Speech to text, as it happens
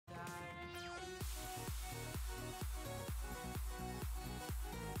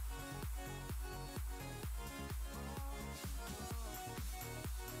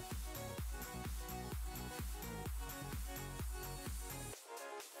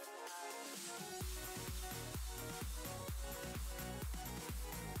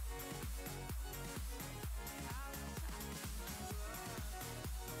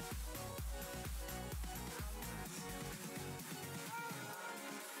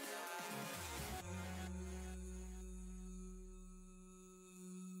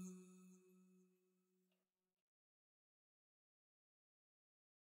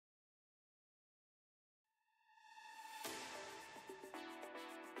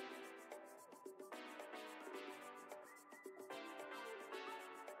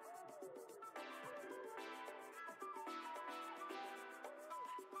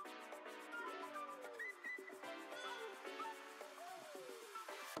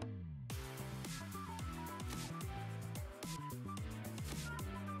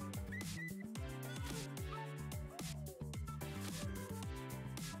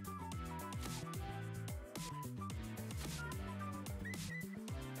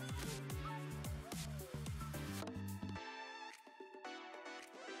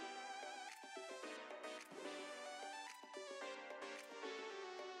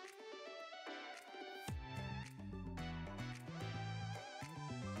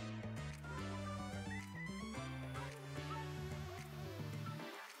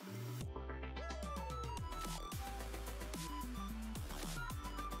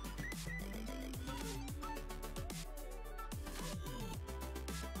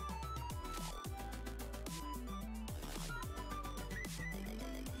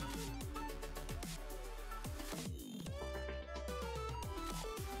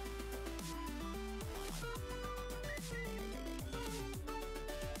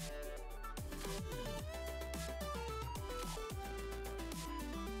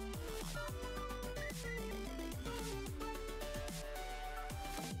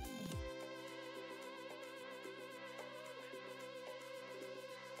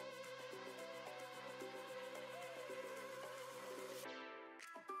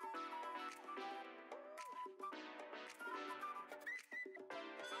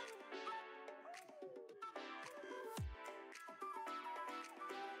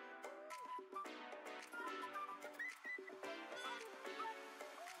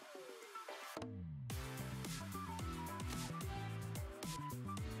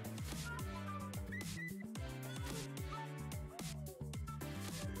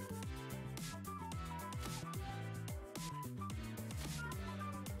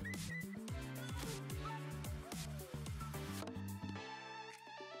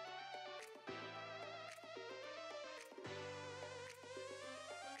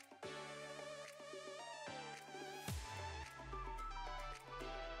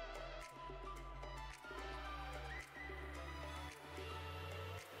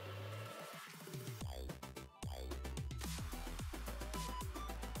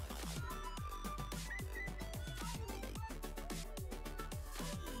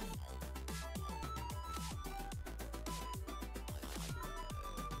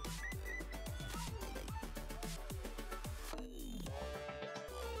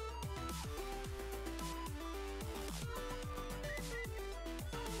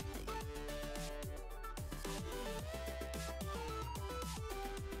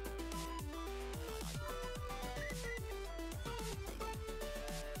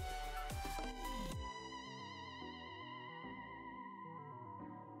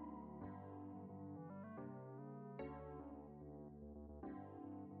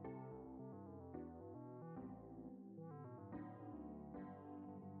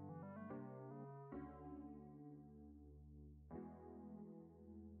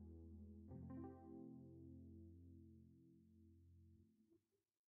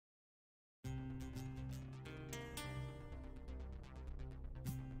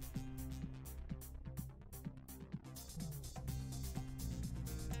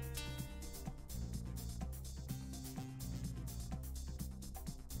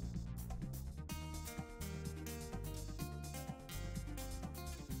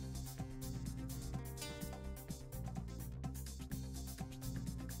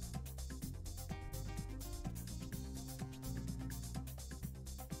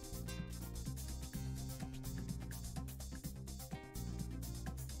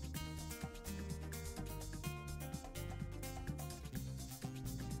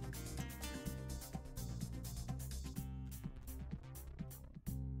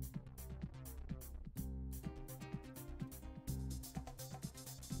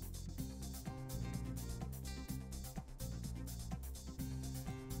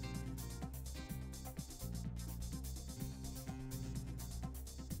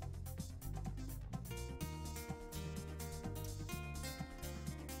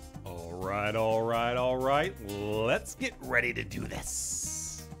All right. Let's get ready to do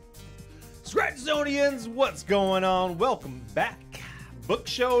this. Scratch Zonians, what's going on? Welcome back. Book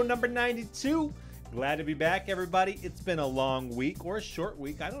show number 92. Glad to be back, everybody. It's been a long week or a short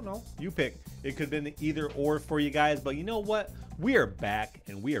week. I don't know. You pick. It could have been either or for you guys, but you know what? We are back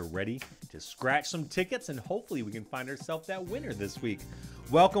and we are ready to scratch some tickets, and hopefully we can find ourselves that winner this week.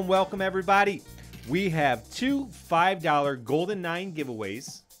 Welcome, everybody. We have two $5 Golden 9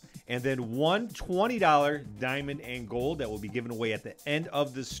 giveaways and then one $20 Diamond and Gold that will be given away at the end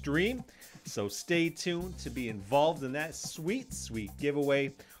of the stream. So stay tuned to be involved in that sweet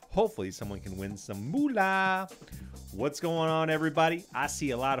giveaway. Hopefully someone can win some moolah. What's going on, everybody? I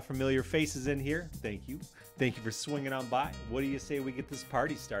see a lot of familiar faces in here. Thank you. Thank you for swinging on by. What do you say we get this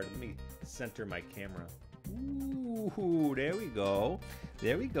party started? Let me center my camera. Ooh, there we go.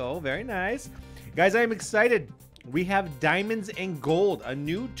 There we go. Very nice. Guys, I am excited. We have Diamonds and Gold, a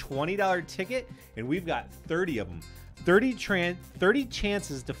new $20 ticket, and we've got 30 of them. 30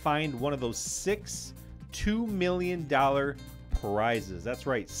 chances to find one of those 6 $2 million prizes. That's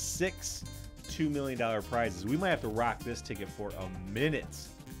right, 6 $2 million prizes. We might have to rock this ticket for a minute.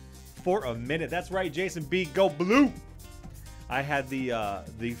 That's right, Jason B. Go Blue. I had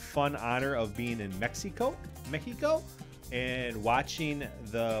the fun honor of being in Mexico, and watching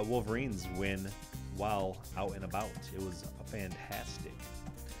the Wolverines win while out and about. It was fantastic.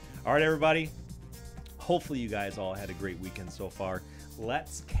 All right, everybody. Hopefully you guys all had a great weekend so far.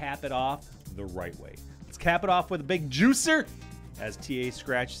 Let's cap it off the right way. Let's cap it off with a big juicer, as TA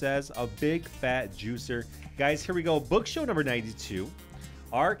Scratch says, a big fat juicer. Guys, here we go. Book show number 92.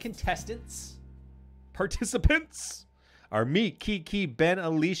 Our participants are me, Kiki, Ben,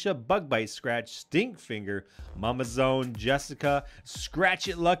 Alicia, Bugbite, Scratch, Stinkfinger, Mama Zone, Jessica, Scratch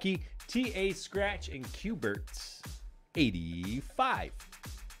It Lucky, TA Scratch, and Qbert 85.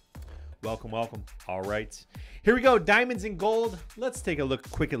 Welcome. All right. Here we go. Diamonds and Gold. Let's take a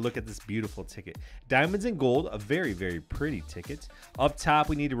quick look at this beautiful ticket. Diamonds and Gold, a very, very pretty ticket. Up top,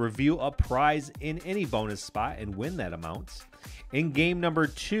 we need to reveal a prize in any bonus spot and win that amount. In game number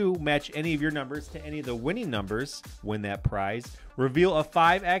 2, match any of your numbers to any of the winning numbers, win that prize. Reveal a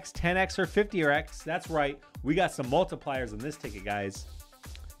 5x, 10x, or 50x. That's right. We got some multipliers in this ticket, guys.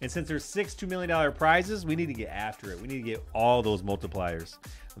 And since there's 6 $2 million prizes, we need to get after it. We need to get all those multipliers.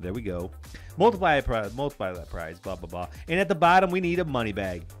 There we go. Multiply that prize, blah, blah, blah. And at the bottom, we need a money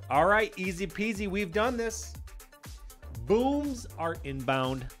bag. All right, easy peasy. We've done this. Booms are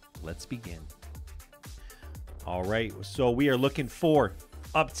inbound. Let's begin. All right, so we are looking for,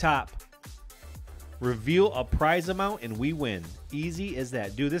 up top, reveal a prize amount and we win. Easy as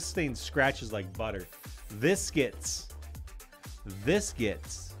that. Dude, this thing scratches like butter. This gets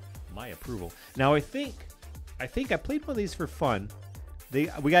my approval. Now I think I played one of these for fun. We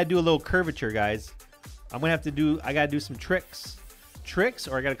gotta do a little curvature, guys. I gotta do some tricks,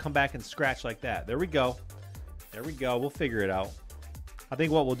 or I gotta come back and scratch like that. There we go. We'll figure it out. I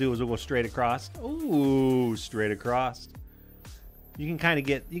think what we'll do is we'll go straight across. Ooh, straight across. You can kind of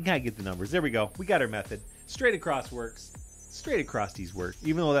get the numbers. There we go. We got our method. Straight across works. Straight acrosties work,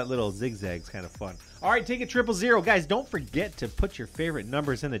 even though that little zigzag's kind of fun. All right, take it 000. Guys, don't forget to put your favorite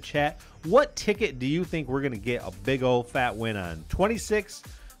numbers in the chat. What ticket do you think we're going to get a big old fat win on? 26,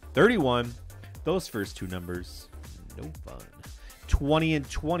 31. Those first two numbers, no fun. 20 and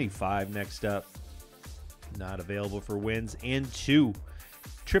 25 next up. Not available for wins. And 2.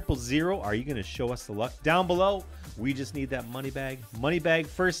 000. Are you going to show us the luck? Down below, we just need that money bag. Money bag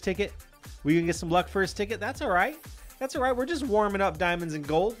first ticket. We can get some luck first ticket. That's all right. We're just warming up Diamonds and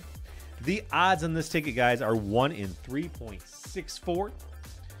Gold. The odds on this ticket, guys, are 1 in 3.64.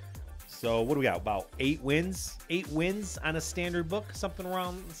 So what do we got? About 8 wins? 8 wins on a standard book? Something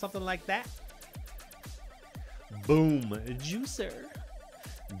like that. Boom. Juicer.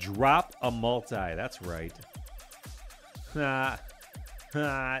 Drop a multi. That's right.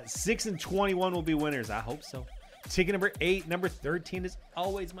 6 and 21 will be winners. I hope so. Ticket number 8. Number 13 is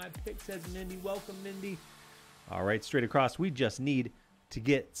always my pick, says Mindy. Welcome, Mindy. All right, straight across. We just need to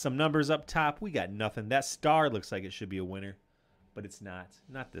get some numbers up top. We got nothing. That star looks like it should be a winner, but it's not.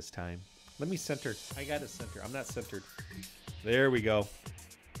 Not this time. Let me center. I got to center. I'm not centered. There we go.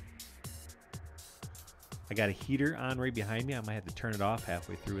 I got a heater on right behind me. I might have to turn it off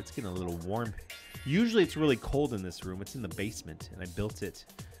halfway through. It's getting a little warm. Usually it's really cold in this room. It's in the basement, and I built it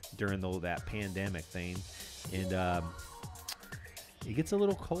during that pandemic thing, and it gets a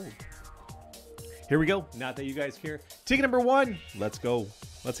little cold. Here we go. Not that you guys care. Ticket number 1. Let's go.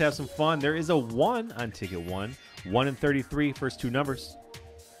 Let's have some fun. There is a 1 on ticket 1. 1 and 33, first 2 numbers.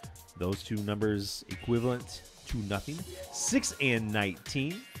 Those 2 numbers equivalent to nothing. 6 and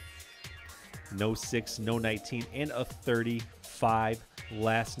 19. No 6, no 19, and a 35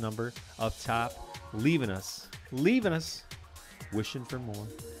 last number up top. Leaving us wishing for more.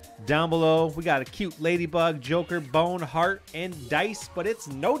 Down below, we got a cute ladybug, joker, bone, heart, and dice, but it's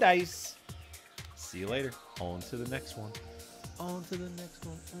no dice. See you later. On to the next one. On to the next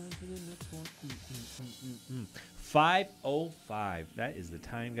one. On to the next one. 5:05. That is the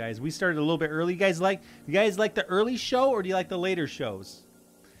time, guys. We started a little bit early. You guys like the early show, or do you like the later shows?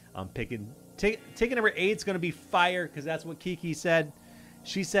 I'm picking ticket number 8 is going to be fire, because that's what Kiki said.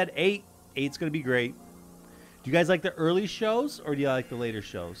 She said 8. 8's going to be great. Do you guys like the early shows, or do you like the later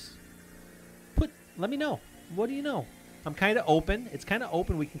shows? Let me know. What do you know? I'm kind of open. It's kind of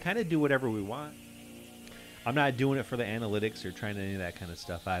open. We can kind of do whatever we want. I'm not doing it for the analytics or trying to any of that kind of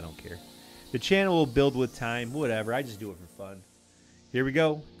stuff. I don't care. The channel will build with time. Whatever. I just do it for fun. Here we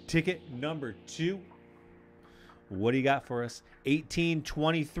go. Ticket number 2. What do you got for us?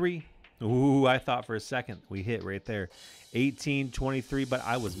 1823. Ooh, I thought for a second we hit right there. 1823, but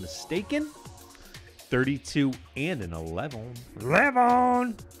I was mistaken. 32 and an 11.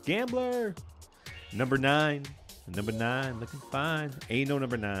 11! Gambler! Number 9. Number 9, looking fine. Ain't no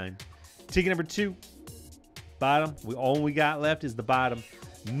number 9. Ticket number 2. Bottom. All we got left is the bottom.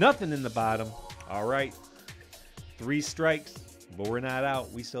 Nothing in the bottom. All right. 3 strikes, but we're not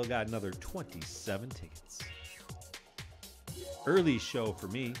out. We still got another 27 tickets. Early show for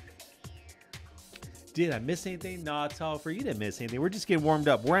me. Did I miss anything? No, it's all for you. Didn't miss anything. We're just getting warmed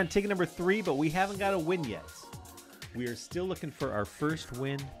up. We're on ticket number 3, but we haven't got a win yet. We are still looking for our first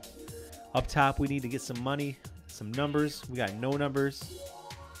win. Up top, we need to get some money, some numbers. We got no numbers.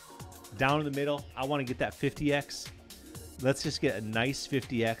 Down in the middle, I want to get that 50x. Let's just get a nice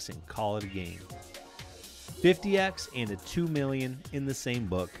 50x and call it a game. 50x and a 2 million in the same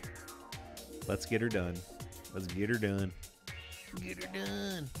book. Let's get her done. Let's get her done. Get her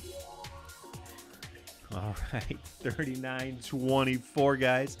done. All right, 39.24,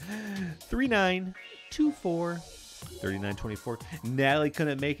 guys. 39.24. 39.24. Natalie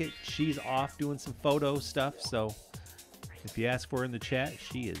couldn't make it. She's off doing some photo stuff. So if you ask for her in the chat,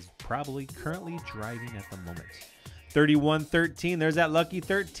 she is probably currently driving at the moment. 31.13. There's that lucky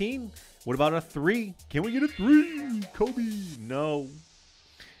 13. What about a 3? Can we get a 3? Kobe. No.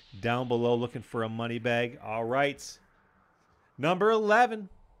 Down below looking for a money bag. All right. Number 11.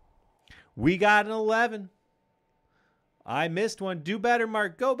 We got an 11. I missed one. Do better,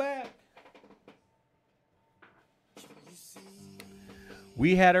 Mark. Go back.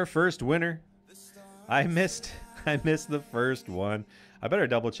 We had our first winner. I missed the first one. I better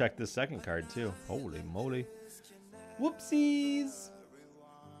double check this second card too. Holy moly. Whoopsies.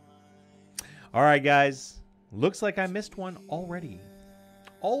 All right, guys. Looks like I missed one already.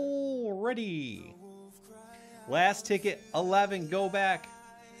 Last ticket, 11. Go back.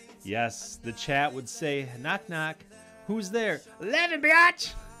 Yes, the chat would say, knock, knock. Who's there? 11,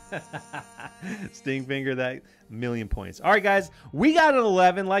 biatch. Stingfinger, that million points. All right, guys. We got an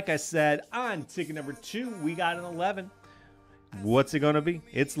 11. Like I said, on ticket number 2, we got an 11. What's it going to be?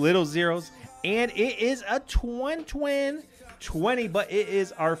 It's little zeros. And it is a twin 20, but it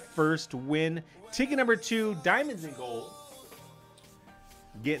is our first win. Ticket number 2, diamonds and gold.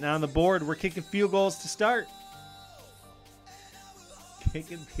 Getting on the board. We're kicking field goals to start.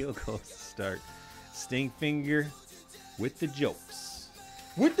 Kicking field goals to start. Stingfinger with the jokes.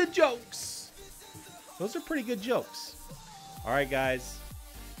 With the jokes. Those are pretty good jokes. All right, guys.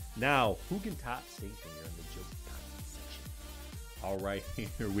 Now, who can top Stingfinger in the joke comment section? All right,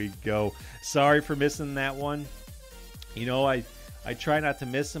 here we go. Sorry for missing that one. You know, I try not to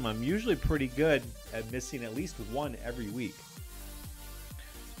miss them. I'm usually pretty good at missing at least one every week.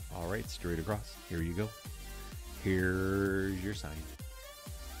 All right, straight across. Here you go. Here's your sign.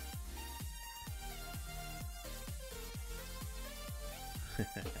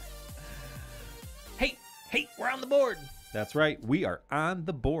 Hey, we're on the board. That's right. We are on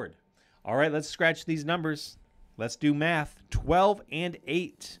the board. All right, let's scratch these numbers. Let's do math. 12 and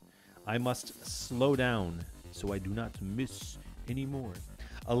 8. I must slow down so I do not miss anymore.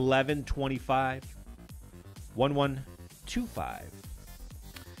 11.25. 11.25.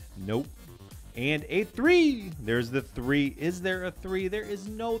 Nope. And a 3. There's the 3. Is there a 3? There is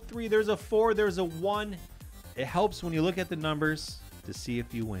no 3. There's a 4. There's a 1. It helps when you look at the numbers to see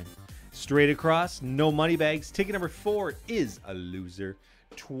if you win. Straight across, no money bags. Ticket number 4 is a loser.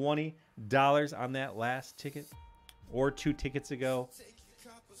 $20 on that last ticket. Or 2 tickets ago.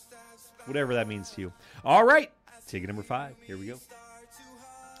 Whatever that means to you. All right. Ticket number 5. Here we go.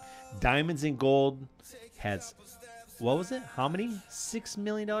 Diamonds and Gold has, what was it? How many? $6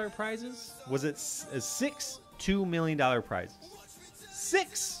 million prizes? Was it 6 $2 million prizes?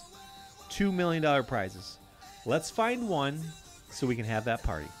 6 $2 million prizes. Let's find one so we can have that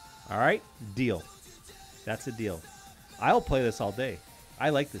party. All right? Deal. That's a deal. I'll play this all day. I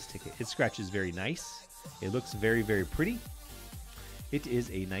like this ticket. It scratches very nice. It looks very, very pretty. It is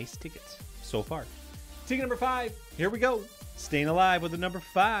a nice ticket so far. Ticket number 5. Here we go. Staying alive with the number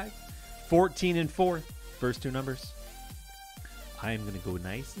 5. 14 and 4. First two numbers. I am going to go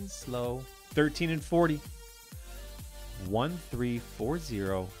nice and slow. 13 and 40.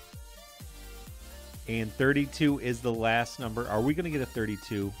 1340. And 32 is the last number. Are we going to get a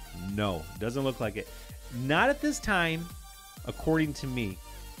 32? No. Doesn't look like it. Not at this time, according to me.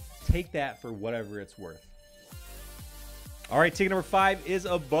 Take that for whatever it's worth. All right, ticket number 5 is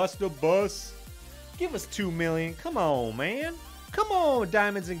a bust. Give us $2 million. Come on, man. Come on,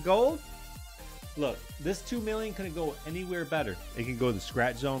 diamonds and gold. Look, this $2 million couldn't go anywhere better. It can go to the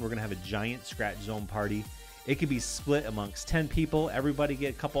scratch zone. We're going to have a giant scratch zone party. It could be split amongst 10 people. Everybody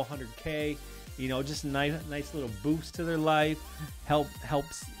get a couple $100K. You know, just a nice little boost to their life.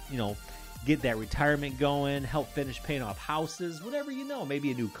 Helps, you know, get that retirement going. Help finish paying off houses. Whatever you know.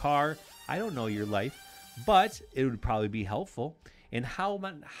 Maybe a new car. I don't know your life. But it would probably be helpful. And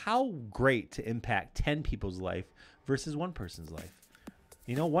how great to impact 10 people's life versus one person's life.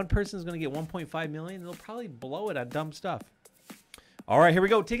 You know, one person is going to get 1.5 million. They'll probably blow it on dumb stuff. All right, here we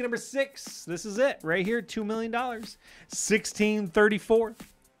go. Ticket number 6. This is it right here. $2 million. 1634.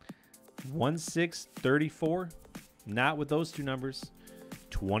 1634. Not with those two numbers.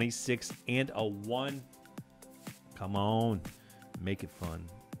 26 and a 1. Come on. Make it fun.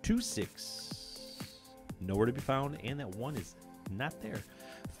 26. Nowhere to be found. And that 1 is not there.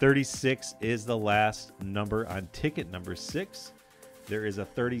 36 is the last number on ticket number 6. There is a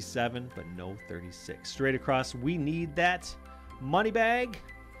 37, but no 36. Straight across, we need that money bag.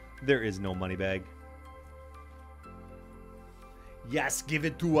 There is no money bag. Yes, give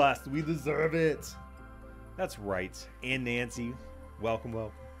it to us. We deserve it. That's right. And Nancy, welcome,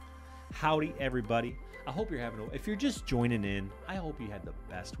 welcome. Howdy, everybody. I hope you're having if you're just joining in, I hope you had the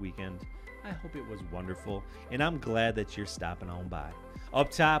best weekend. I hope it was wonderful. And I'm glad that you're stopping on by.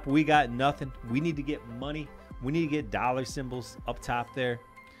 Up top, we got nothing. We need to get money. We need to get dollar symbols up top there.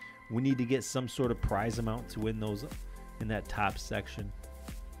 We need to get some sort of prize amount to win those in that top section.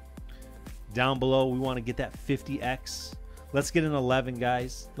 Down below, we want to get that 50x. Let's get an 11,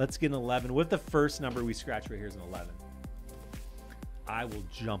 guys. Let's get an 11. With the first number we scratch right here is an 11. I will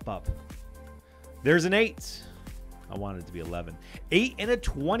jump up. There's an 8. I wanted it to be 11. 8 and a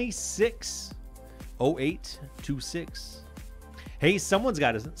 26. 0826. Hey, someone's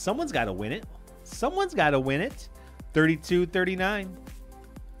got to win it. Someone's got to win it. 3239.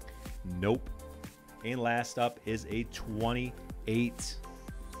 Nope. And last up is a 28.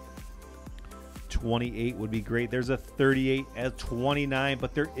 28 would be great. There's a 38, a 29,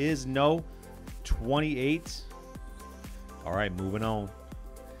 but there is no 28. All right, moving on.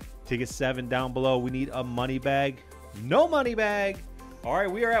 Ticket 7 down below. We need a money bag. No money bag. All right,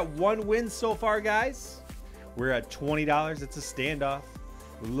 we are at 1 win so far, guys. We're at $20. It's a standoff.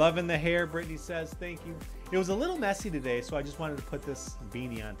 Loving the hair, Brittany says. Thank you. It was a little messy today, so I just wanted to put this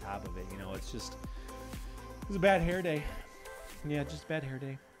beanie on top of it. You know, it was a bad hair day. Yeah, just a bad hair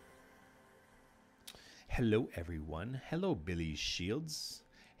day. Hello, everyone. Hello, Billy Shields.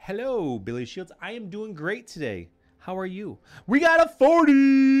 Hello, Billy Shields. I am doing great today. How are you? We got a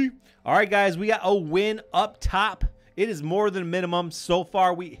 40. All right, guys, we got a win up top. It is more than minimum. So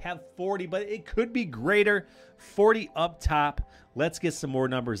far, we have 40, but it could be greater. 40 up top. Let's get some more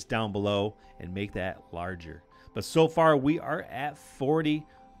numbers down below and make that larger. But so far, we are at 40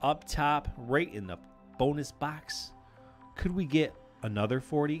 up top, right in the bonus box. Could we get another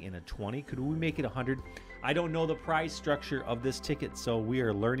 40 and a 20? Could we make it 100? I don't know the prize structure of this ticket, so we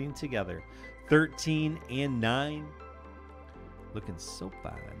are learning together. 13 and 9. Looking so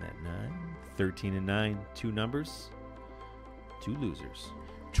fine on that 9. 13 and 9. 2 numbers. 2 losers.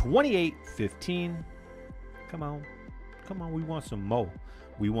 28, 15. Come on. Come on. We want some mo.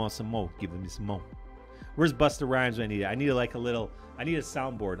 We want some mo. Give me some mo. Where's Busta Rhymes when I need it? I need like I need a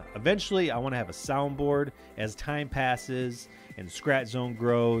soundboard. Eventually, I want to have a soundboard as time passes and Scratch Zone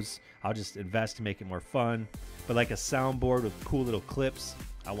grows. I'll just invest to make it more fun. But like a soundboard with cool little clips,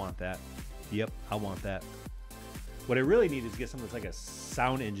 I want that. Yep, I want that. What I really need is get someone that's like a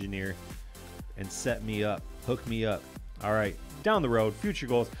sound engineer and set me up, hook me up. All right, down the road, future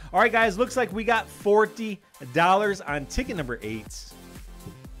goals. All right, guys, looks like we got $40 on ticket number 8.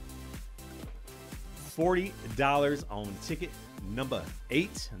 $40 on ticket number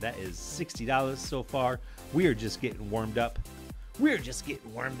 8. That is $60 so far. We are just getting warmed up. We're just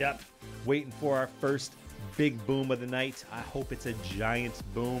getting warmed up, waiting for our first big boom of the night. I hope it's a giant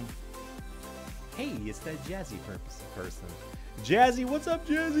boom. Hey, it's that Jazzy person. Jazzy, what's up,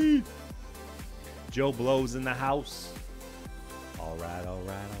 Jazzy? Joe Blow's in the house. All right, all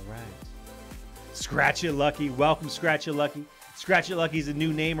right, all right. Scratch It Lucky. Welcome, Scratch It Lucky. Scratch It Lucky is a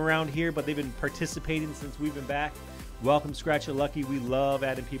new name around here, but they've been participating since we've been back. Welcome, Scratch It Lucky. We love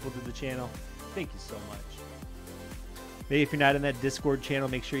adding people to the channel. Thank you so much. Maybe if you're not in that Discord channel,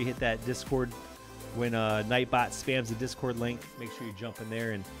 make sure you hit that Discord. When Nightbot spams the Discord link, make sure you jump in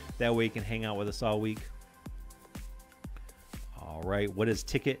there, and that way you can hang out with us all week. All right, what does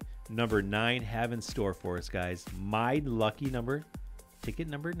ticket number 9 have in store for us, guys? My lucky number, ticket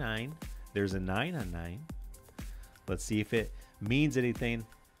number 9. There's a 9 on 9. Let's see if it means anything.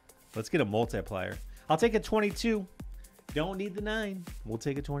 Let's get a multiplier. I'll take a 22. Don't need the 9. We'll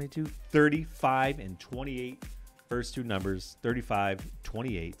take a 22. 35 and 28. First two numbers, 35,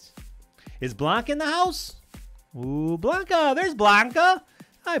 28. Is Blanca in the house? Ooh, Blanca. There's Blanca.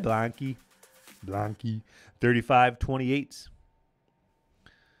 Hi, Blanky. Blanky. 35, 28.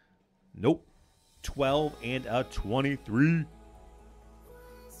 Nope. 12 and a 23.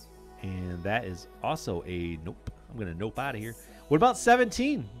 And that is also a nope. I'm going to nope out of here. What about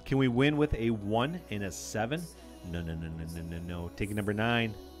 17? Can we win with a 1 and a 7? No, no, no, no, no, no, no. Ticket number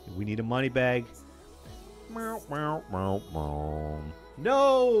 9. We need a money bag.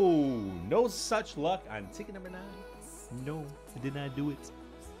 No, no such luck on ticket number 9. No, I did not do it.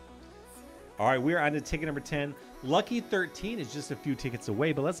 All right, we're on to ticket number 10. Lucky 13 is just a few tickets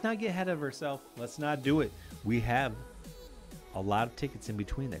away, but let's not get ahead of ourselves. Let's not do it. We have a lot of tickets in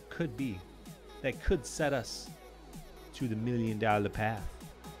between that could set us to the $1 million path.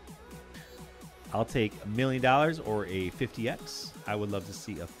 I'll take $1 million or a 50x. I would love to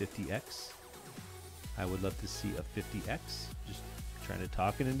see a 50x. I would love to see a 50x. Just trying to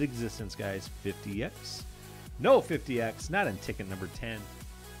talk it into existence, guys. 50x. No 50x. Not in ticket number 10.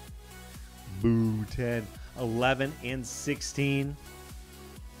 Boo, 10. 11 and 16.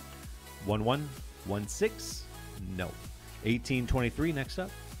 1, 1, 1, 6. No. 18, 23 next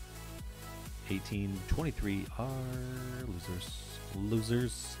up. 18, 23 are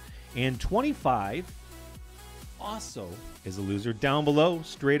losers. And 25 also is a loser. Down below,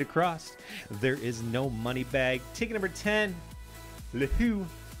 straight across, there is no money bag. Ticket number 10, Lehu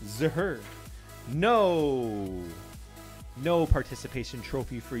Zahur. No participation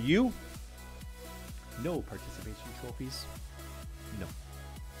trophy for you. No participation trophies. No.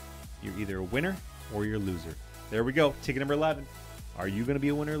 You're either a winner or you're a loser. There we go. Ticket number 11. Are you going to be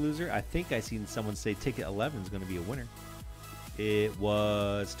a winner or loser? I think I seen someone say ticket 11 is going to be a winner. It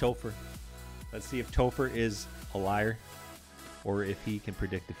was Topher. Let's see if Topher is a liar or if he can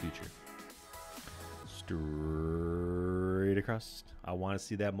predict the future. Straight across. I want to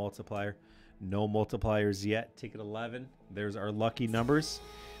see that multiplier. No multipliers yet. Ticket 11. There's our lucky numbers.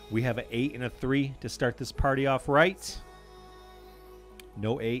 We have an 8 and a 3 to start this party off right.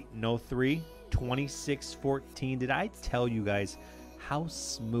 No 8, no 3. 26, 14. Did I tell you guys how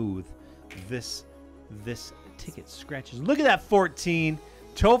smooth this ticket scratches? Look at that 14.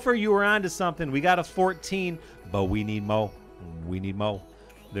 Topher, you were on to something. We got a 14, but we need mo. We need mo.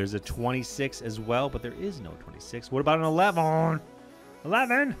 There's a 26 as well, but there is no 26. What about an 11?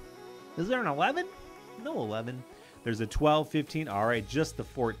 11? Is there an 11? No 11. There's a 12, 15. All right, just the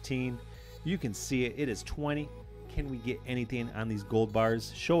 14. You can see it. It is 20. Can we get anything on these gold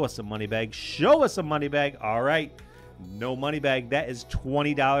bars? Show us a money bag. Show us a money bag. All right. No money bag. That is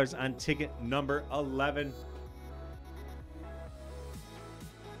 $20 on ticket number 11.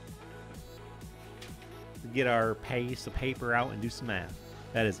 Get our piece of paper out and do some math.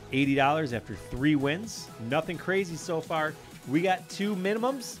 That is $80 after 3 wins. Nothing crazy so far. We got 2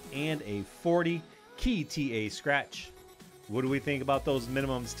 minimums and a 40 key TA scratch. What do we think about those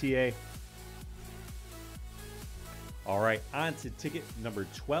minimums, TA? All right, on to ticket number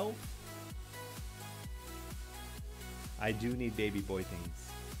 12. I do need baby boy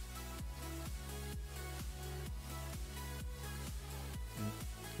things.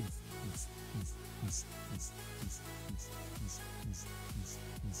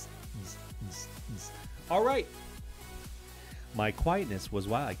 All right. My quietness was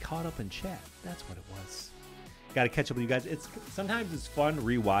while I caught up in chat. That's what it was. Got to catch up with you guys. Sometimes it's fun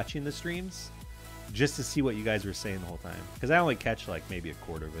rewatching the streams just to see what you guys were saying the whole time. Because I only catch like maybe a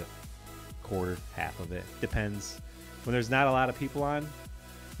quarter of it. Half of it. Depends. When there's not a lot of people on,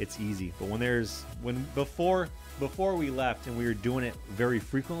 it's easy. But before we left and we were doing it very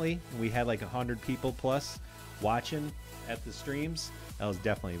frequently, and we had like 100 people plus watching at the streams, that was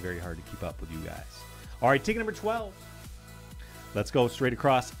definitely very hard to keep up with you guys. All right, ticket number 12. Let's go straight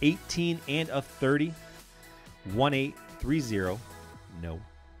across. 18 and a 30. 1830. No.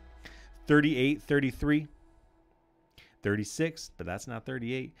 38, 33, 36, but that's not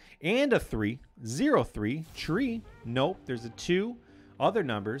 38. And a 3, 0, 3, tree. Nope, there's a 2. Other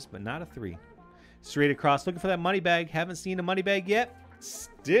numbers, but not a 3. Straight across, looking for that money bag. Haven't seen a money bag yet.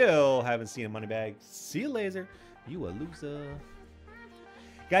 Still haven't seen a money bag. See you, laser. You a loser.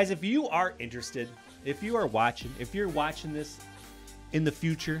 Guys, if you are interested, if you're watching this in the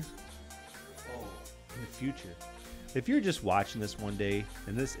future, if you're just watching this one day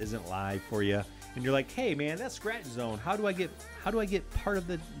and this isn't live for you, and you're like, hey man, that's Scratch Zone. How do I get part of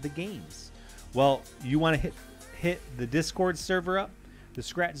the games? Well, you want to hit the Discord server up, the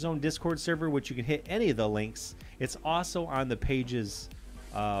Scratch Zone Discord server, which you can hit any of the links. It's also on the pages,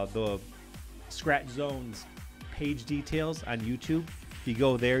 the Scratch Zone's page details on YouTube. If you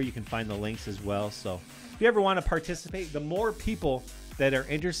go there, you can find the links as well. So if you ever want to participate, the more people that are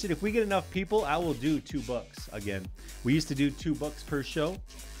interested, if we get enough people, I will do 2 books again. We used to do 2 books per show.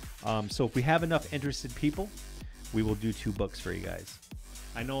 So if we have enough interested people, we will do 2 books for you guys.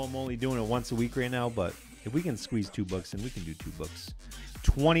 I know I'm only doing it once a week right now, but if we can squeeze 2 books in, we can do 2 books.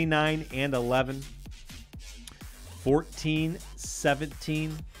 29 and 11, 14,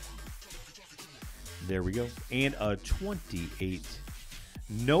 17. There we go. And a 28.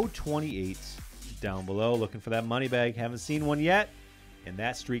 No 28 down below. Looking for that money bag. Haven't seen one yet. And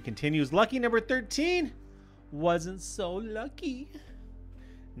that streak continues. Lucky number 13. Wasn't so lucky.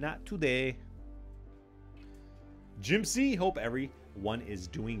 Not today. Jim C. Hope everyone is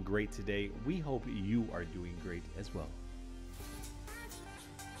doing great today. We hope you are doing great as well.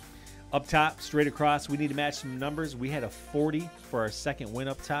 Up top, straight across, we need to match some numbers. We had a 40 for our second win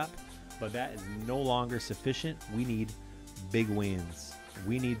up top, but that is no longer sufficient. We need big wins.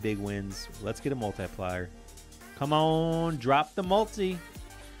 We need big wins. Let's get a multiplier. Come on, drop the multi.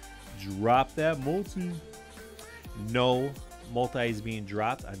 Drop that multi. No multi is being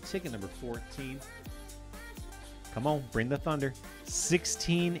dropped on ticket number 14. Come on, bring the thunder.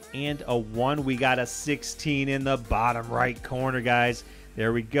 16 and a 1. We got a 16 in the bottom right corner, guys.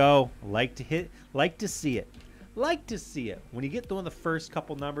 There we go. Like to hit, like to see it. Like to see it. When you get one of the first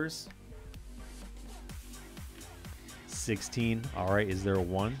couple numbers. 16. All right, is there a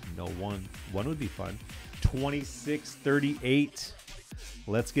 1? No 1. 1 would be fun. 26, 38.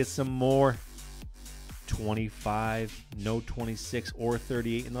 Let's get some more. 25. No 26 or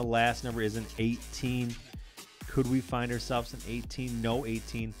 38. And the last number is an 18. Could we find ourselves an 18? No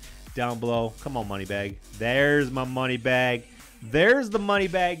 18. Down below. Come on, money bag. There's my money bag. There's the money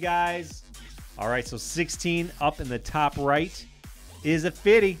bag, guys. All right, so 16 up in the top right is a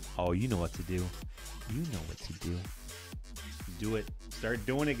 50. Oh, you know what to do. You know what to do. Do it. Start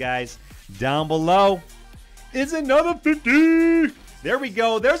doing it, guys. Down below is another 50. There we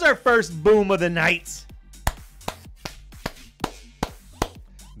go. There's our first boom of the night.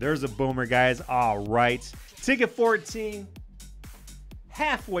 There's a boomer, guys. All right. Ticket 14.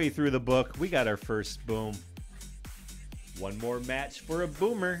 Halfway through the book, we got our first boom. One more match for a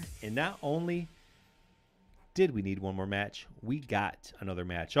boomer. And not only did we need one more match, we got another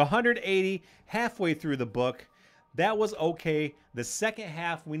match. 180 halfway through the book. That was okay. The second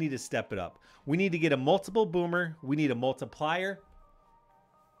half, we need to step it up. We need to get a multiple boomer. We need a multiplier.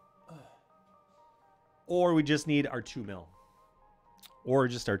 Or we just need our 2 mil. Or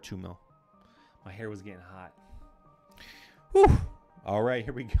just our 2 mil. My hair was getting hot. Whew. All right,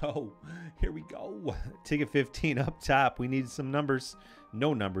 here we go. Here we go. Ticket 15 up top. We need some numbers.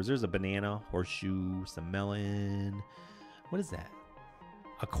 No numbers. There's a banana, horseshoe, some melon. What is that?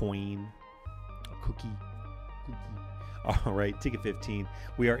 A coin. A cookie. All right, ticket 15.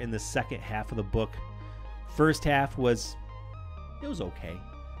 We are in the second half of the book. First half was, it was okay.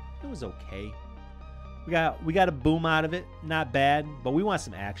 It was okay. We got a boom out of it. Not bad, but we want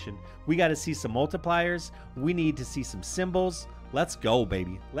some action. We got to see some multipliers. We need to see some symbols. Let's go,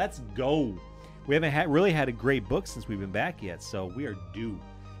 baby. Let's go. We haven't really had a great book since we've been back yet, so we are due.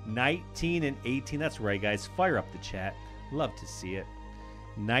 19 and 18. That's right, guys. Fire up the chat. Love to see it.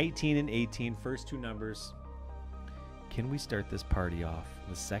 19 and 18. First 2 numbers. Can we start this party off?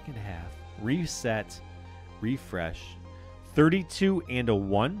 The second half. Reset. Refresh. 32 and a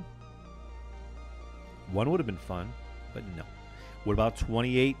 1. 1 would have been fun, but no. What about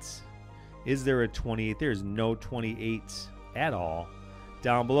 28? Is there a 28? There's no 28 at all.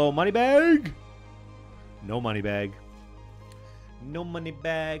 Down below, money bag. No money bag. No money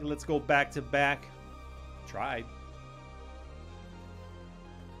bag. Let's go back to back. Tried.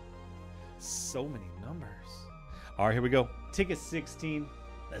 So many numbers. All right, here we go. Ticket 16.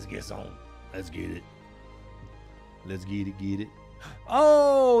 Let's get some. Let's get it. Let's get it, get it.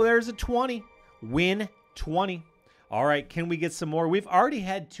 Oh, there's a 20. Win 20. All right, can we get some more? We've already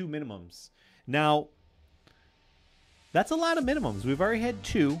had 2 minimums. Now, that's a lot of minimums. We've already had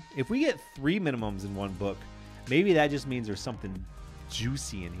 2. If we get 3 minimums in one book, maybe that just means there's something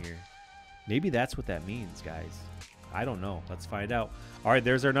juicy in here. Maybe that's what that means, guys. I don't know. Let's find out. All right,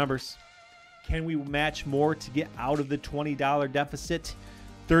 there's our numbers. Can we match more to get out of the $20 deficit?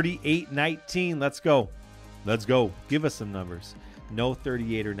 38.19. Let's go. Let's go. Give us some numbers. No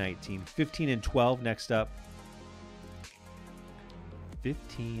 38 or 19. 15 and 12 next up.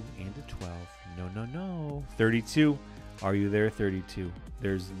 15 and a 12. No, no, no. 32. Are you there? 32.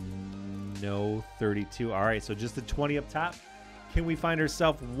 There's no 32. All right, so just the 20 up top. Can we find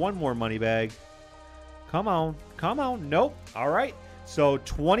ourselves one more money bag? Come on. Come on. Nope. All right. So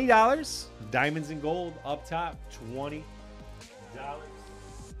 $20. Diamonds and gold up top. $20.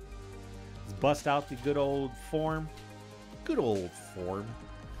 Let's bust out the good old form. Good old form.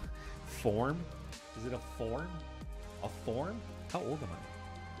 Form? Is it a form? A form? How old am I?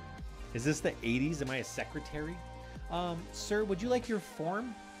 Is this the 80s? Am I a secretary? Sir, would you like your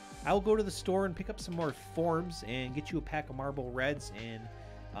form? I'll go to the store and pick up some more forms and get you a pack of Marble Reds and,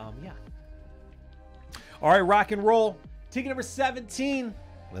 yeah. All right, rock and roll. Ticket number 17.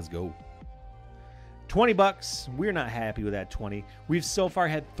 Let's go. 20 bucks. We're not happy with that 20. We've so far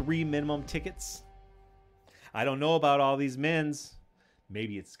had 3 minimum tickets. I don't know about all these mins.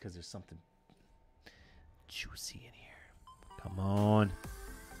 Maybe it's because there's something juicy in here. Come on.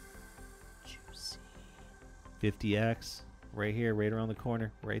 Juicy. 50X. Right here, right around the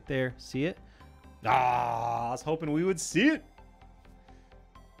corner. Right there. See it? Ah, I was hoping we would see it.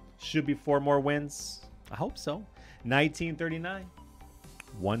 Should be 4 more wins. I hope so. 1939.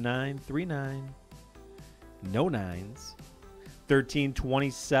 1939. No 9s.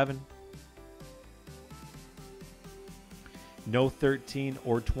 1327. No 13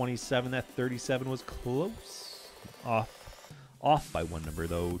 or 27. That 37 was close. Off by 1 number,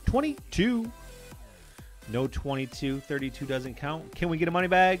 though. 22. No 22. 32 doesn't count. Can we get a money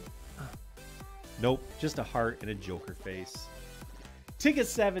bag? Nope. Just a heart and a joker face. Ticket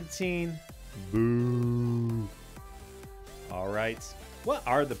 17. Boo. All right. What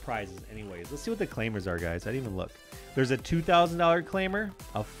are the prizes anyways? Let's see what the claimers are, guys. I didn't even look. There's a $2,000 claimer,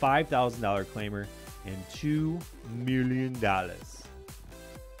 a $5,000 claimer, and $2 million.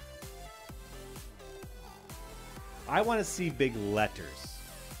 I want to see big letters.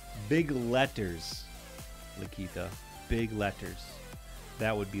 Big letters, Lakita. Big letters.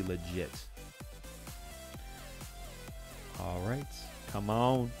 That would be legit. All right. Come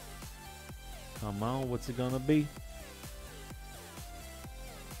on. Come on. What's it going to be?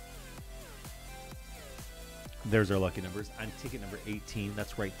 There's our lucky numbers on ticket number 18.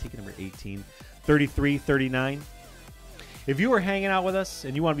 That's right, ticket number 18. 33, 39. If you are hanging out with us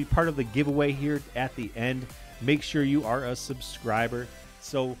and you want to be part of the giveaway here at the end, make sure you are a subscriber.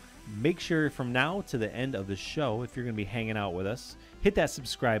 So make sure from now to the end of the show, if you're going to be hanging out with us, hit that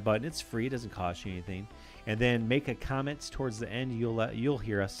subscribe button. It's free. It doesn't cost you anything. And then make a comment towards the end. You'll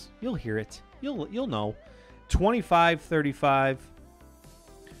hear us. You'll hear it. You'll know. 25, 35.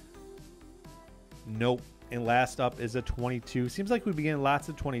 Nope. And last up is a 22. Seems like we've been getting lots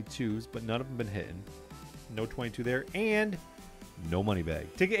of 22s, but none of them been hitting. No 22 there. And no money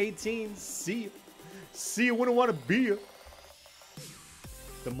bag. Ticket 18. See you. See you when I want to be you.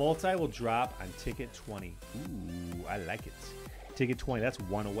 The multi will drop on ticket 20. Ooh, I like it. Ticket 20. That's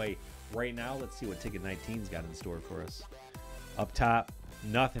 1 away. Right now, let's see what ticket 19's got in store for us. Up top,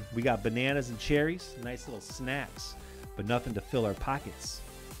 nothing. We got bananas and cherries. Nice little snacks. But nothing to fill our pockets.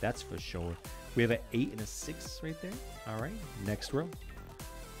 That's for sure. We have an 8 and a 6 right there. All right, next row.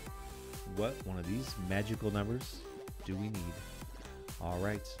 What one of these magical numbers do we need? All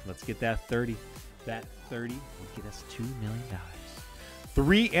right, let's get that 30. That 30 will get us $2 million.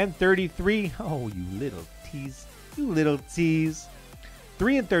 3 and 33. Oh, you little tease. You little tease.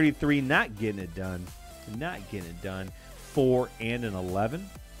 3 and 33, not getting it done. Not getting it done. 4 and an 11.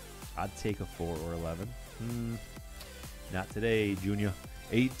 I'd take a 4 or 11. Not today, Junior.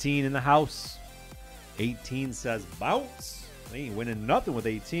 18 in the house. 18 says bounce. They ain't winning nothing with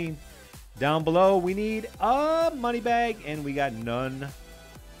 18. Down below, we need a money bag, and we got none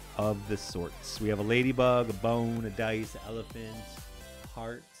of the sorts. We have a ladybug, a bone, a dice, an elephant, a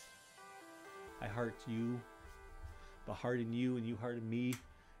heart. I heart you. The heart in you and you heart in me.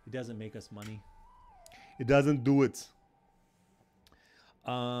 It doesn't make us money. It doesn't do it.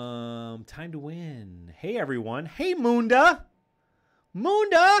 Time to win. Hey, everyone. Hey, Munda.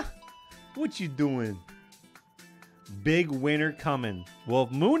 Munda. What you doing? Big winner coming. Well,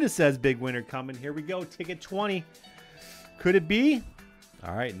 if Munda says big winner coming, here we go. Ticket 20. Could it be?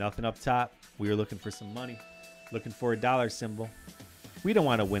 All right, nothing up top. We are looking for some money. Looking for a dollar symbol. We don't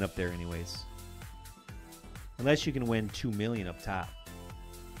want to win up there anyways. Unless you can win 2 million up top.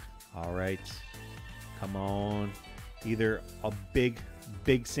 All right. Come on. Either a big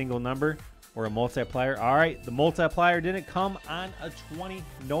single number or a multiplier. All right. The multiplier didn't come on a 20.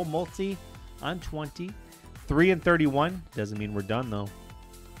 No multi on 20. 3 and 31. Doesn't mean we're done, though.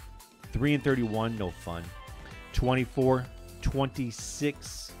 3 and 31. No fun. 24.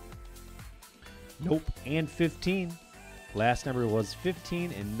 26. Nope. And 15. Last number was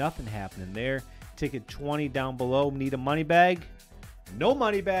 15 and nothing happening there. Ticket 20 down below. Need a money bag? No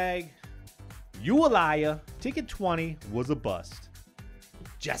money bag. You a liar. Ticket 20 was a bust.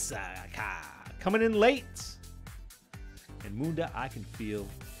 Jessica coming in late. And Munda, I can feel.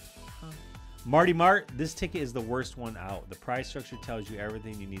 Marty Mart, this ticket is the worst one out. The price structure tells you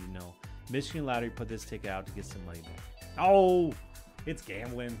everything you need to know. Michigan Lottery put this ticket out to get some money back. Oh, it's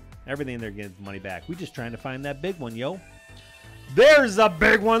gambling. Everything they're getting money back. We're just trying to find that big one, yo. There's a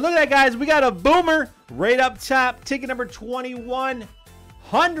big one. Look at that, guys. We got a boomer right up top. Ticket number 21.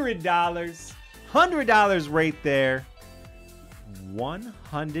 $100. $100 right there.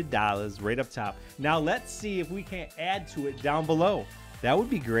 $100 right up top. Now let's see if we can add to it down below. That would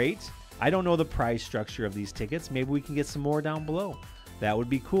be great. I don't know the price structure of these tickets. Maybe we can get some more down below. That would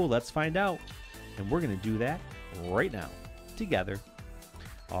be cool. Let's find out. And we're going to do that right now together.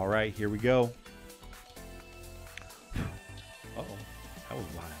 All right, here we go. Uh-oh. That was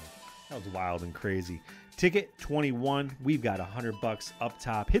wild. That was wild and crazy. Ticket 21. We've got $100 up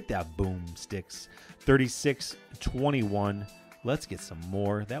top. Hit that boom sticks. 36.21. Let's get some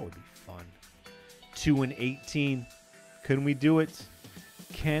more. That would be fun. 2 and 18. Can we do it?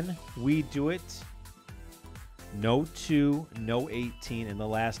 Can we do it? No 2, no 18, and the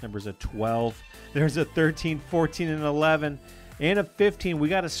last number is a 12. There's a 13, 14, and 11, and a 15. We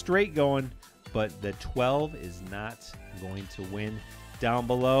got a straight going, but the 12 is not going to win down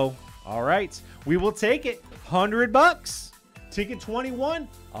below. All right, we will take it. $100. Ticket 21,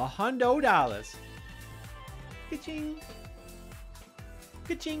 $100. Ka-ching.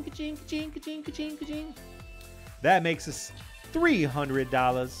 Ka-ching, ka-ching, ka-ching, ka-ching, ka-ching, ka-ching. That makes us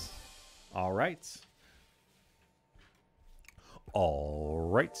 $300. All right. All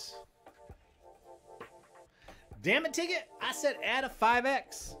right. Damn it, ticket. I said add a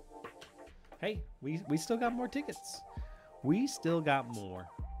 5X. Hey, we still got more tickets. We still got more.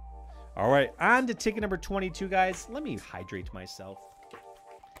 All right, on to ticket number 22, guys. Let me hydrate myself.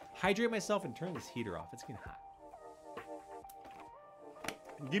 Hydrate myself and turn this heater off. It's getting hot.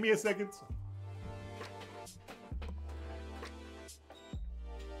 Give me a second.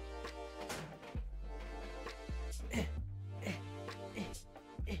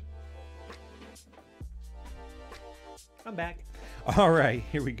 I'm back. All right,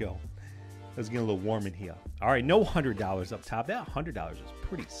 here we go. Let's get a little warm in here. All right, no $100 up top. That $100 is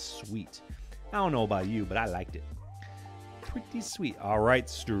pretty sweet. I don't know about you, but I liked it. Pretty sweet. All right,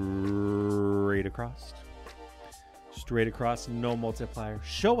 straight across. Straight across, no multiplier.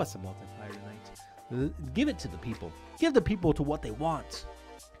 Show us a multiplier tonight. Give it to the people. Give the people to what they want.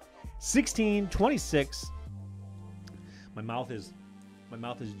 16, 26. My mouth is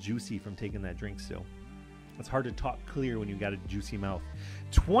juicy from taking that drink still. It's hard to talk clear when you got a juicy mouth.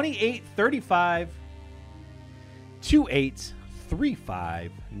 28, 35. 28,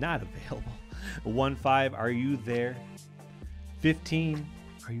 35. Not available. 15. Are you there? 15.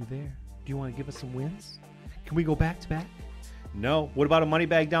 Are you there? Do you want to give us some wins? Can we go back to back? No. What about a money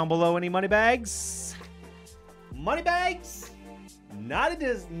bag down below? Any money bags? Money bags? Not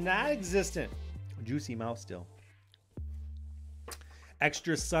existent. Juicy mouth still.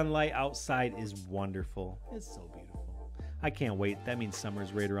 Extra sunlight outside is wonderful. It's so beautiful. I can't wait. That means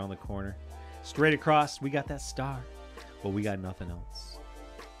summer's right around the corner. Straight across, we got that star, but we got nothing else.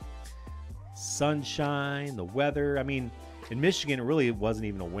 Sunshine, the weather. I mean, in Michigan, it really wasn't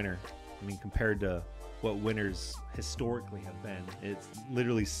even a winter. I mean, compared to what winters historically have been. It's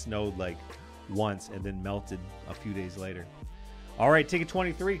literally snowed like once and then melted a few days later. All right, ticket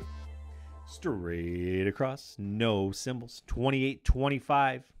 23. Straight across, no symbols. 28,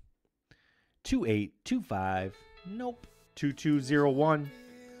 25. 28, 25. Nope. 2201.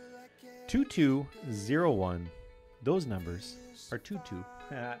 2201. Those numbers are 22.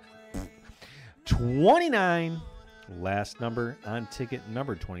 29. Last number on ticket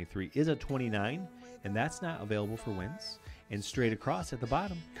number 23 is a 29, and that's not available for wins. And straight across at the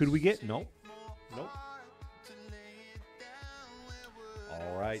bottom, could we get? Nope. Nope.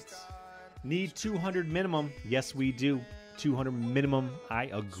 All right. Need 200 minimum. Yes, we do. 200 minimum. I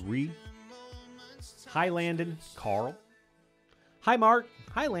agree. Hi, Landon. Carl. Hi, Mark.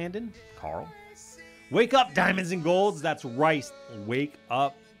 Hi, Landon. Carl. Wake up, diamonds and golds. That's right. Wake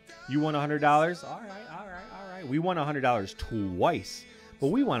up. You won $100. All right. We won $100 twice, but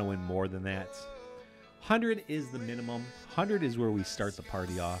we want to win more than that. 100 is the minimum. 100 is where we start the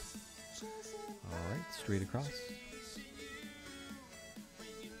party off. All right, straight across.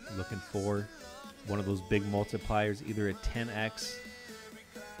 Looking for one of those big multipliers, either a 10x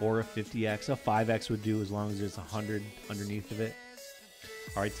or a 50x. A 5x would do as long as there's 100 underneath of it.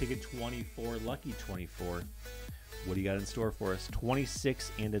 All right, ticket 24, lucky 24. What do you got in store for us?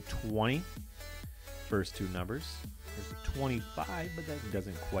 26 and a 20. First two numbers. There's a 25, but that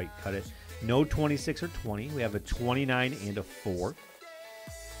doesn't quite cut it. No 26 or 20. We have a 29 and a 4.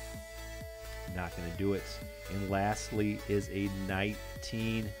 Not going to do it. And lastly is a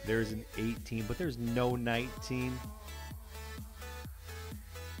 19. There's an 18, but there's no 19.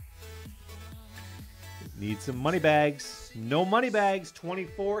 Need some money bags. No money bags.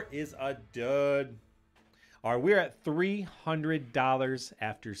 24 is a dud. All right, we're at $300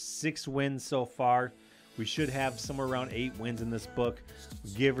 after 6 wins so far. We should have somewhere around 8 wins in this book,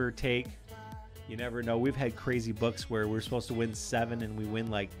 give or take. You never know. We've had crazy books where we're supposed to win 7 and we win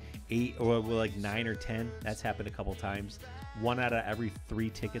like 8 or like 9 or 10. That's happened a couple times. 1 out of every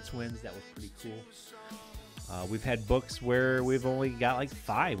 3 tickets wins. That was pretty cool. We've had books where we've only got like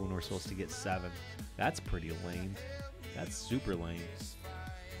 5 when we're supposed to get 7. That's pretty lame. That's super lame.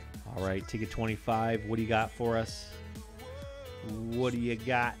 All right, ticket 25. What do you got for us? What do you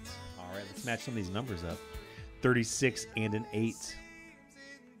got? All right, let's match some of these numbers up. 36 and an 8.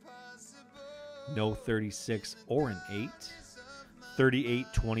 No 36 or an 8. 38,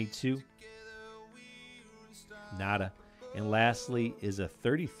 22. Nada. And lastly is a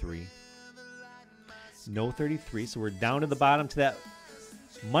 33. No 33. So we're down to the bottom to that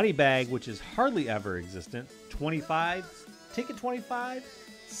money bag, which is hardly ever existent. 25. Ticket 25.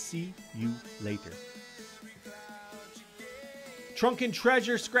 See you later. Trunkin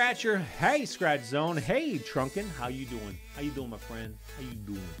Treasure Scratcher. Hey, Scratch Zone. Hey, Trunkin. How you doing? How you doing, my friend? How you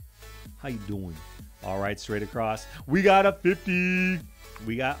doing? How you doing? All right, straight across. We got a 50.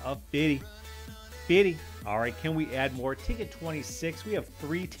 We got a 50. 50. All right, can we add more? Ticket 26. We have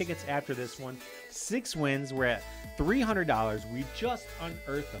 3 tickets after this one. 6 wins. We're at $300. We just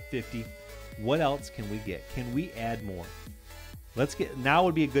unearthed a 50. What else can we get? Can we add more? Let's get. Now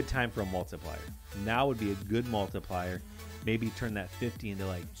would be a good time for a multiplier. Now would be a good multiplier. Maybe turn that 50 into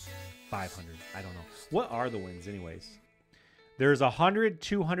like 500. I don't know. What are the wins anyways? There's $100,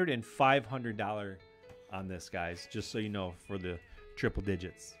 $200, and $500 on this, guys. Just so you know, for the triple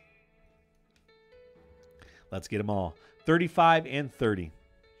digits. Let's get them all. 35 and 30.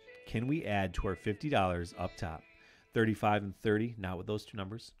 Can we add to our $50 up top? 35 and 30. Not with those two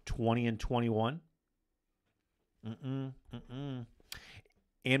numbers. 20 and 21.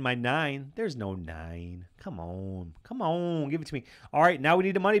 And my 9, there's no 9. Come on. Come on. Give it to me. All right, now we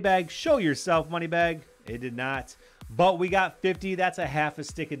need a money bag. Show yourself, money bag. It did not. But we got 50. That's a half a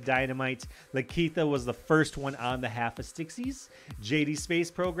stick of dynamite. Lakeitha was the first one on the half a sticksies. JD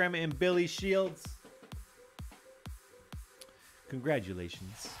Space Program and Billy Shields.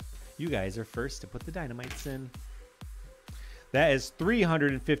 Congratulations. You guys are first to put the dynamites in. That is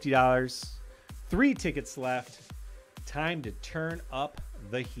 $350. 3 tickets left. Time to turn up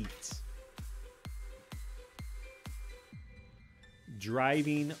the heat.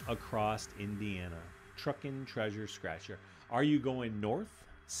 Driving across Indiana. Trunkin Treasure Scratcher. Are you going north,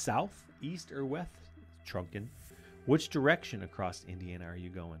 south, east, or west? Trunkin. Which direction across Indiana are you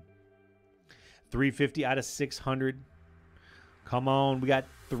going? 350 out of 600. Come on, we got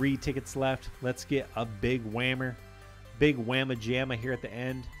 3 tickets left. Let's get a big whammer. Big whamma jamma here at the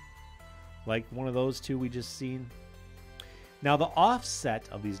end. Like one of those 2 we just seen. Now the offset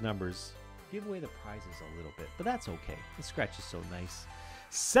of these numbers give away the prizes a little bit, but that's okay. The scratch is so nice.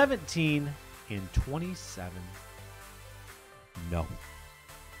 17 and 27. No.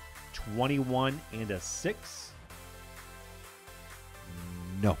 21 and a 6.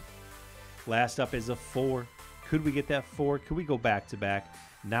 No. Last up is a 4. Could we get that 4? Could we go back to back?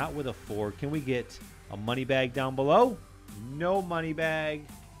 Not with a 4. Can we get a money bag down below? No money bag.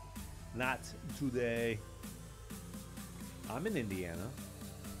 Not today. I'm in Indiana.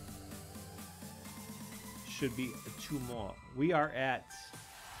 Should be 2 more. We are at...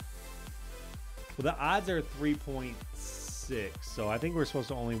 Well, the odds are 3.6. So I think we're supposed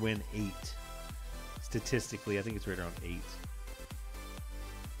to only win 8. Statistically, I think it's right around 8.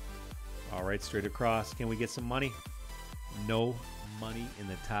 All right, straight across. Can we get some money? No money in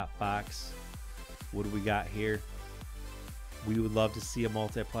the top box. What do we got here? We would love to see a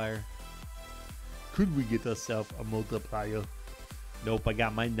multiplier. Could we get ourselves a multiplier? Nope, I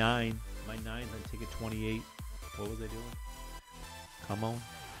got my 9. my 9s on ticket 28. What was I doing? Come on.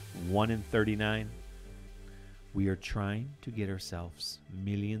 1 in 39. We are trying to get ourselves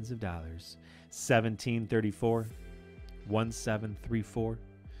millions of dollars. 1734. 1734.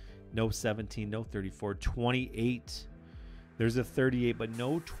 No 17, no 34. 28. There's a 38, but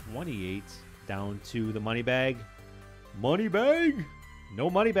no 28. Down to the money bag. Money bag. No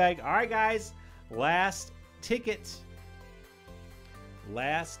money bag. All right, guys. Last ticket.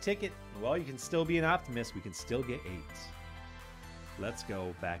 Last ticket. Well, you can still be an optimist. We can still get 8. Let's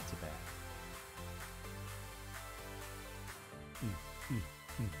go back to back.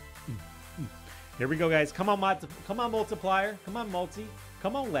 Here we go, guys. Come on, multiplier. Come on, multi.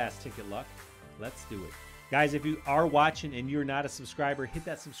 Come on, last ticket luck. Let's do it. Guys, if you are watching and you're not a subscriber, hit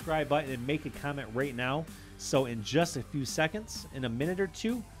that subscribe button and make a comment right now. So in just a few seconds, in a minute or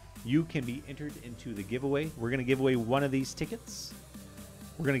two, you can be entered into the giveaway. We're going to give away one of these tickets.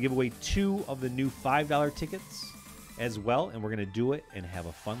 We're going to give away 2 of the new $5 tickets as well, and we're going to do it and have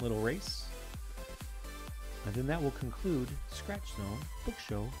a fun little race. And then that will conclude Scratch Zone Book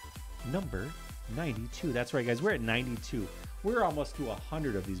Show number 92. That's right, guys. We're at 92. We're almost to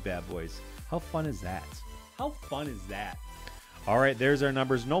 100 of these bad boys. How fun is that? How fun is that? All right, there's our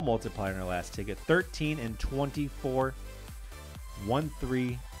numbers. No multiplier in our last ticket. 13 and 24. 1,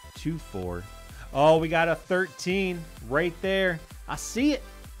 3, 2, 4. Oh, we got a 13 right there. I see it.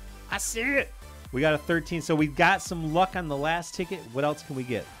 I see it. We got a 13. So we got some luck on the last ticket. What else can we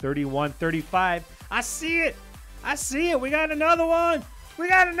get? 31, 35. I see it. I see it. We got another one. We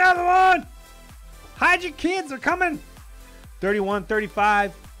got another one. Hide your kids. They're coming. 31,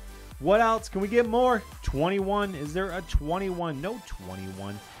 35. What else? Can we get more? 21. Is there a 21? No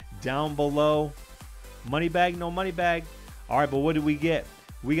 21. Down below. Money bag, no money bag. All right, but what did we get?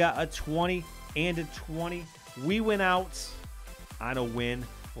 We got a 20 and a 20. We went out on a win.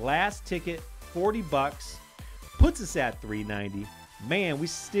 Last ticket, 40 bucks. Puts us at 390. Man, we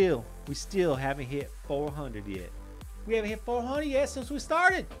still haven't hit 400 yet. We haven't hit 400 yet since we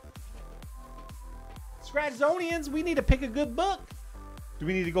started. Scratch Zonians, we need to pick a good book. Do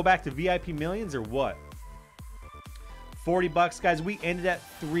we need to go back to VIP Millions or what? 40 bucks, guys. We ended at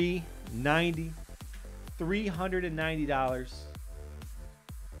 390. $390.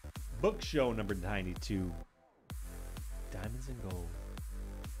 Book show number 92. Diamonds and gold.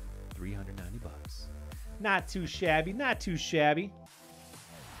 390 bucks. Not too shabby. Not too shabby.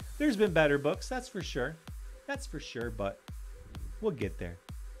 There's been better books, that's for sure. That's for sure, but we'll get there.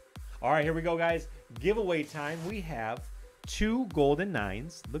 All right, here we go, guys. Giveaway time. We have 2 golden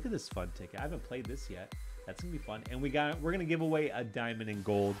 9s. Look at this fun ticket. I haven't played this yet. That's gonna be fun. And we're gonna give away a diamond and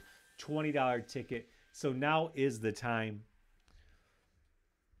gold $20 ticket. So now is the time.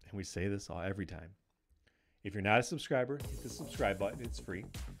 And we say this every time. If you're not a subscriber, hit the subscribe button. It's free.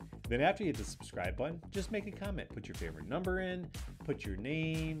 Then after you hit the subscribe button, just make a comment. Put your favorite number in. Put your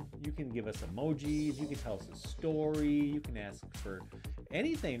name. You can give us emojis. You can tell us a story. You can ask for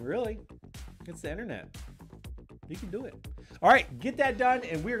anything, really. It's the internet. You can do it. All right, get that done,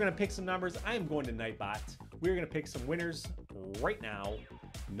 and we're going to pick some numbers. I am going to Nightbot. We're going to pick some winners right now.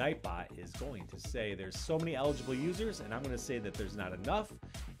 Nightbot is going to say there's so many eligible users, and I'm going to say that there's not enough.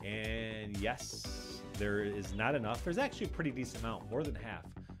 And yes, there is not enough. There's actually a pretty decent amount, more than half,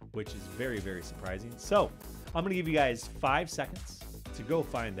 which is very, very surprising. So I'm going to give you guys 5 seconds to go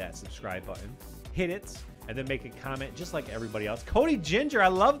find that subscribe button, hit it, and then make a comment just like everybody else. Cody Ginger, I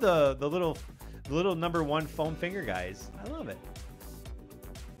love the little number 1 foam finger, guys. I love it.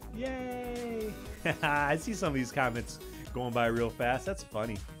 Yay. I see some of these comments going by real fast. That's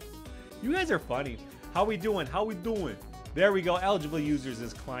funny. You guys are funny. How we doing? How we doing? There we go. Eligible users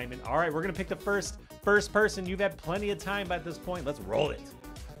is climbing. All right, we're going to pick the first person. You've had plenty of time by this point. Let's roll it.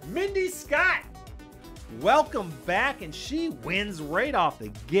 Mindy Scott. Welcome back, and she wins right off the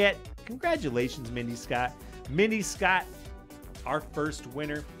get. Congratulations, Mindy Scott. Mindy Scott, our first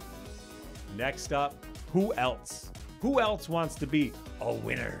winner. Next up, who else? Who else wants to be a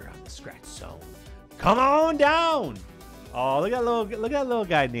winner of the Scratch Zone? Come on down. Oh, look at that little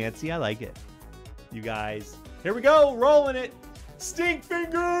guy, Nancy. I like it. You guys. Here we go. Rolling it.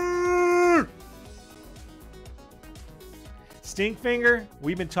 Stinkfinger. Stinkfinger.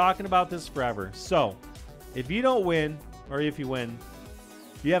 We've been talking about this forever. So, if you don't win, or if you win,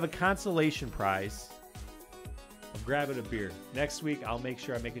 you have a consolation prize of grabbing a beer. Next week, I'll make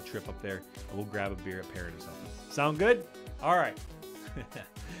sure I make a trip up there, and we'll grab a beer at Parrot or something. Sound good? All right.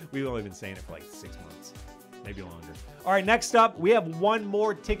 We've only been saying it for like 6 months, maybe longer. All right, next up, we have 1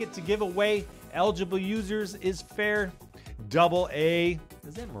 more ticket to give away. Eligible users is fair. Double A.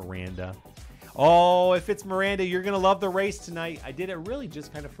 Is that Miranda? Oh, if it's Miranda, you're going to love the race tonight. I did it really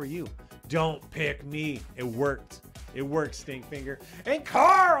just kind of for you. Don't pick me. It worked. It worked, Stinkfinger. And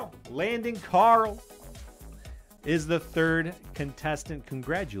Carl, Landon Carl, is the third contestant.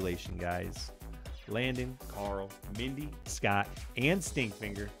 Congratulations, guys. Landon, Carl, Mindy, Scott, and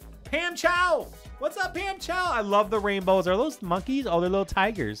Stinkfinger. Pam Chow! What's up, Pam Chow? I love the rainbows. Are those monkeys? Oh, they're little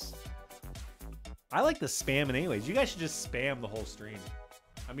tigers. I like the spamming anyways. You guys should just spam the whole stream.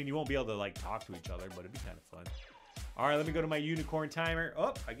 I mean, you won't be able to, like, talk to each other, but it'd be kind of fun. All right, let me go to my unicorn timer.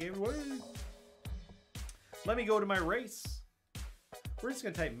 Oh, I gave it away. Let me go to my race. We're just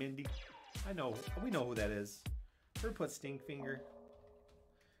going to type Mindy. I know. We know who that is. We're going to put Stinkfinger. And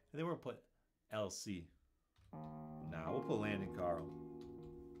then we're going to put LC. Nah, we'll put Landon Carl.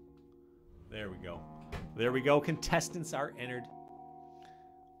 There we go. There we go. Contestants are entered.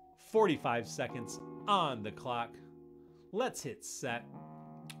 45 seconds on the clock. Let's hit set.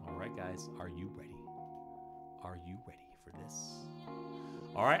 All right, guys. Are you ready? Are you ready for this?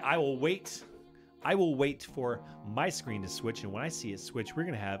 All right, I will wait. I will wait for my screen to switch, and when I see it switch, we're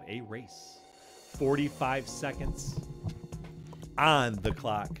going to have a race. 45 seconds on the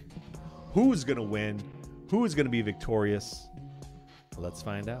clock. Who's going to win? Who's going to be victorious? Let's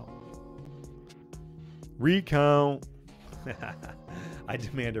find out. Recount. I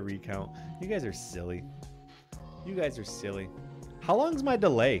demand a recount. You guys are silly. You guys are silly. How long is my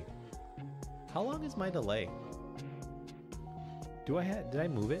delay? How long is my delay? Did I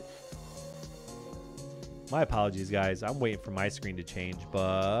move it? My apologies, guys. I'm waiting for my screen to change,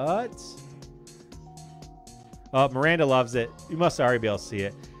 but Miranda loves it. You must already be able to see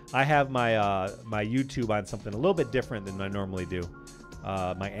it. I have my my YouTube on something a little bit different than I normally do.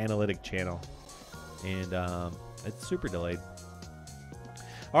 My analytic channel, and it's super delayed.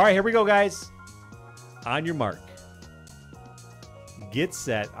 All right, here we go, guys. On your mark. Get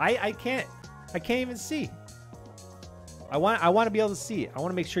set. I can't even see. I want to be able to see it. I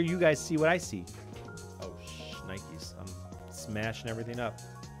want to make sure you guys see what I see. Oh, Nikes. I'm smashing everything up.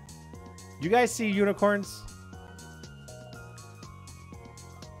 You guys see unicorns?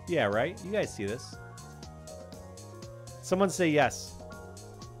 Yeah, right? You guys see this. Someone say yes.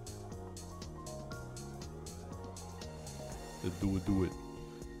 Do it.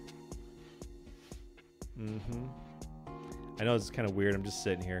 I know this is kind of weird. I'm just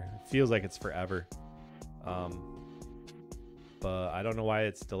sitting here. It feels like it's forever. But I don't know why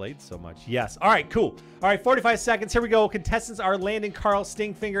it's delayed so much. Yes. All right, cool. All right, 45 seconds. Here we go. Contestants are Landon, Carl,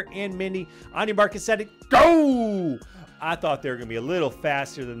 Stinkfinger, and Mindy. On your mark, set it, go! I thought they were going to be a little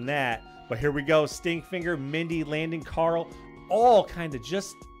faster than that. But here we go. Stinkfinger, Mindy, Landon, Carl, all kind of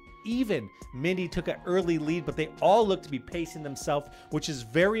just even. Mindy took an early lead, but they all look to be pacing themselves, which is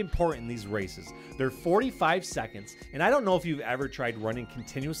very important in these races. They're 45 seconds, and I don't know if you've ever tried running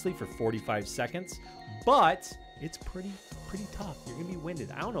continuously for 45 seconds, but it's pretty tough. You're going to be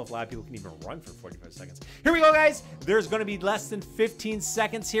winded. I don't know if a lot of people can even run for 45 seconds. Here we go, guys. There's going to be less than 15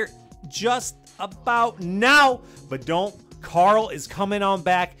 seconds here just about now, but don't. Carl is coming on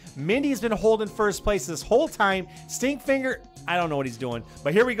back. Mindy's been holding first place this whole time. Stinkfinger, I don't know what he's doing,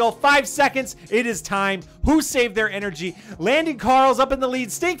 but here we go. 5 seconds. It is time. Who saved their energy? Landon Carl's up in the lead.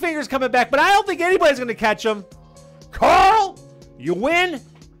 Stinkfinger's coming back, but I don't think anybody's going to catch him. Carl, you win.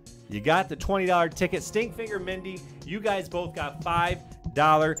 You got the $20 ticket. Stinkfinger, Mindy, you guys both got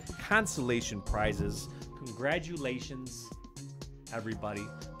 $5 consolation prizes. Congratulations, everybody.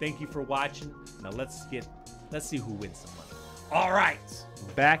 Thank you for watching. Now let's see who wins some money. All right,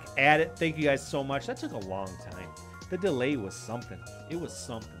 back at it. Thank you guys so much. That took a long time. The delay was something. It was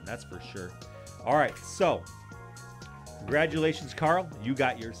something, that's for sure. All right, so congratulations, Carl. You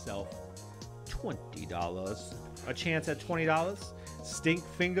got yourself $20. A chance at $20.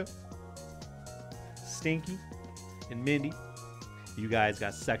 Stinkfinger, Stinky, and Mindy, you guys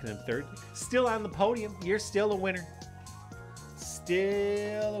got second and third. Still on the podium. You're still a winner.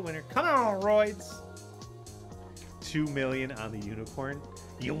 Still a winner. Come on, Roids. $2 million on the unicorn.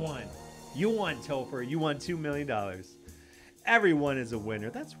 You won. You won, Topher. You won $2 million. Everyone is a winner.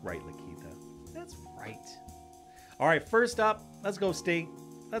 That's right, Lakeitha. That's right. All right, first up, let's go Stink.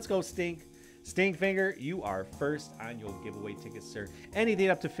 Let's go Stink. Stinkfinger, you are first on your giveaway tickets, sir. Anything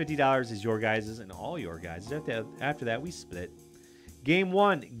up to $50 is your guys's and all your guys'. After that, we split. Game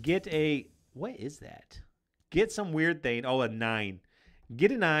 1, get a... What is that? Get some weird thing. Oh, a 9.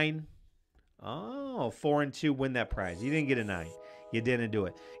 Get a 9. Oh, 4 and 2, win that prize. You didn't get a 9. You didn't do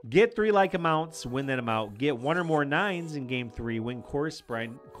it. Get 3 like amounts, win that amount. Get 1 or more 9s in game 3, win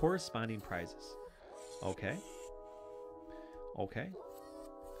corresponding prizes. Okay. Okay.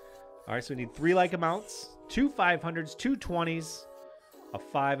 All right, so we need 3 like amounts, 2 500s, 2 20s, a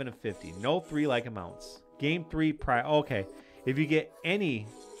 5, and a 50. No 3 like amounts. Game 3 prize. Okay. If you get any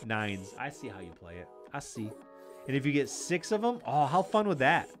nines. I see how you play it. I see. And if you get 6 of them, oh, how fun would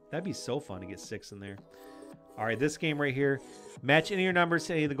that? That'd be so fun to get 6 in there. All right, this game right here. Match any of your numbers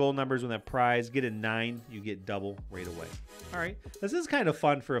to any of the gold numbers with that prize. Get a 9, you get double right away. All right, this is kind of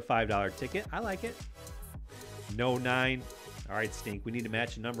fun for a $5 ticket. I like it. No 9. All right, Stink, we need to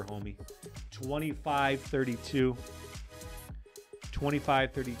match a number, homie. 25-32.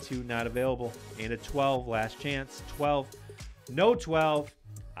 25-32, not available. And a 12, last chance. 12. No 12.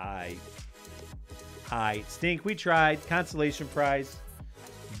 Stink, we tried. Consolation prize.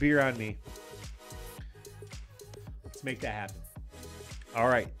 Beer on me. Let's make that happen. All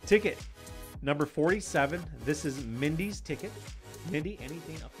right, ticket number 47. This is Mindy's ticket. Mindy,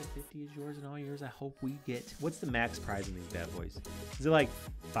 anything up to 50 is yours and all yours. I hope we get. What's the max prize in these bad boys? Is it like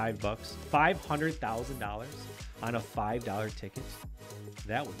 $5? $500,000 on a $5 ticket?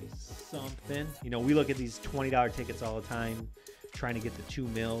 That would be something. You know, we look at these $20 tickets all the time, trying to get the 2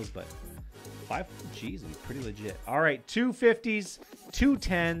 mils, but 5, geez, would be pretty legit. All right, 2 50s, 2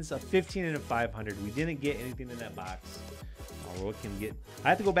 10s, a 15 and a 500. We didn't get anything in that box. Oh, what can we get? I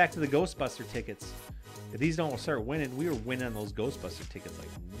have to go back to the Ghostbuster tickets. If these don't start winning, we were winning on those Ghostbuster tickets like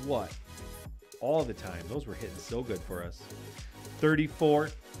what? All the time. Those were hitting so good for us. 34,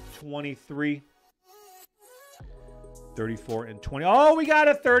 23. 34 and 20. Oh, we got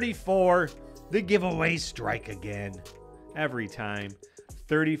a 34. The giveaway strike again. Every time.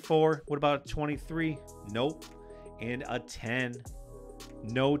 34. What about a 23? Nope. And a 10.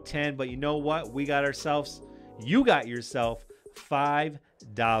 No 10. But you know what? We got ourselves. You got yourself $5,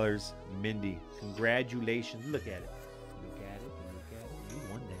 Mindy. Congratulations. Look at it. Look at it. Look at it. You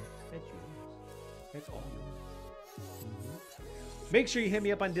won that. That's yours. That's all yours. Make sure you hit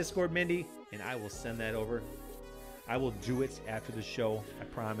me up on Discord, Mindy, and I will send that over. I will do it after the show. I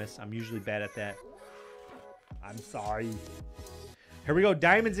promise. I'm usually bad at that. I'm sorry. Here we go.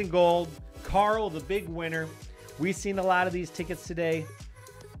 Diamonds and gold. Carl, the big winner. We've seen a lot of these tickets today.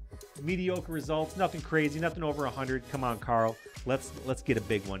 Mediocre results. Nothing crazy. Nothing over 100. Come on, Carl. Let's get a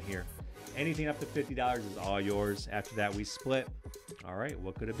big one here. Anything up to $50 is all yours. After that, we split. All right.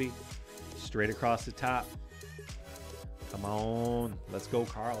 What could it be? Straight across the top. Come on. Let's go,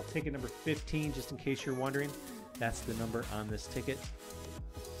 Carl. Ticket number 15, just in case you're wondering. That's the number on this ticket.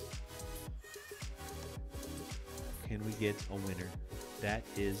 Can we get a winner? That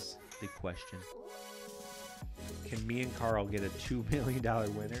is the question. Can me and Carl get a $2 million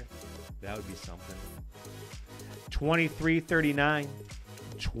winner? That would be something. 23-39.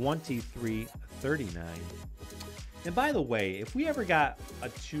 23-39. And by the way, if we ever got a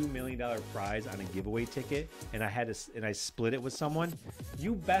 $2 million prize on a giveaway ticket and I split it with someone,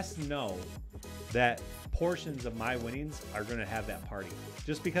 you best know that portions of my winnings are going to have that party.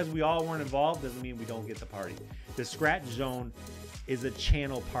 Just because we all weren't involved doesn't mean we don't get the party. The Scratch Zone is a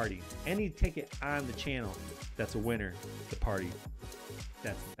channel party. Any ticket on the channel that's a winner, the party.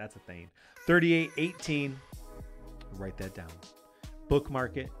 That's a thing. 38-18. Write that down.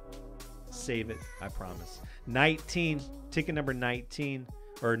 Bookmark it. Save it. I promise. 19. Ticket number 19.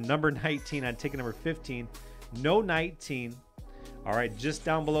 Or number 19 on ticket number 15. No 19. All right, just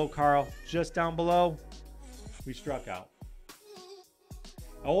down below, Carl. Just down below. We struck out.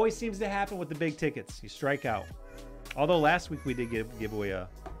 Always seems to happen with the big tickets. You strike out. Although last week we did give away a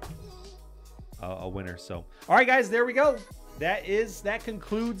winner. So, all right, guys, there we go. That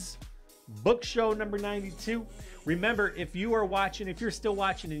concludes Book Show number 92. Remember, if you are watching, if you're still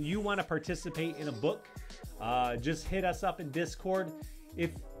watching and you want to participate in a book, just hit us up in Discord.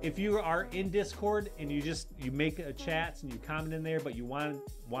 If you are in Discord and you make a chats and you comment in there, but you want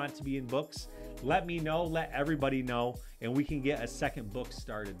to be in books, let me know, let everybody know, and we can get a second book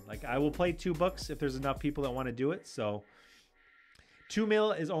started. Like, I will play 2 books if there's enough people that want to do it. So 2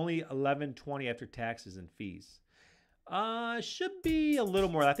 mil is only $11.20 after taxes and fees. Should be a little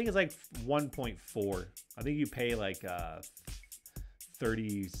more. I think it's like 1.4. I think you pay like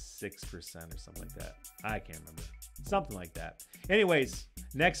 36% or something like that. I can't remember. Something like that. Anyways,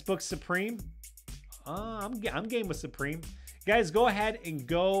 next book, Supreme. I'm game with Supreme. Guys, go ahead and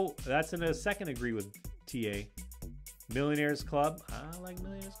go. That's in a second agree with TA. Millionaires Club. I like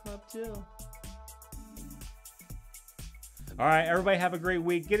Millionaires Club too. All right, everybody have a great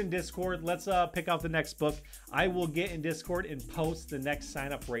week. Get in Discord. Let's pick out the next book. I will get in Discord and post the next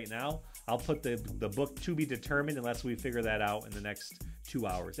sign up right now. I'll put the book to be determined unless we figure that out in the next 2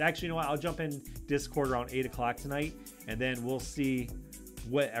 hours. Actually, you know what? I'll jump in Discord around 8 o'clock tonight, and then we'll see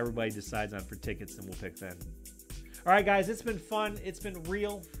what everybody decides on for tickets, and we'll pick then. All right, guys, it's been fun. It's been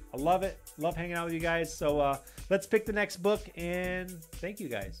real. I love it. Love hanging out with you guys. So let's pick the next book, and thank you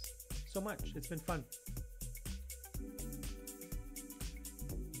guys so much. It's been fun.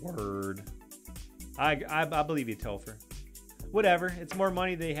 Word. I believe you, Topher. Whatever. It's more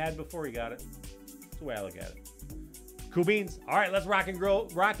money they had before he got it. That's the way I look at it. Cool beans. All right, let's rock and roll.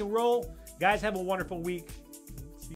 Guys, have a wonderful week.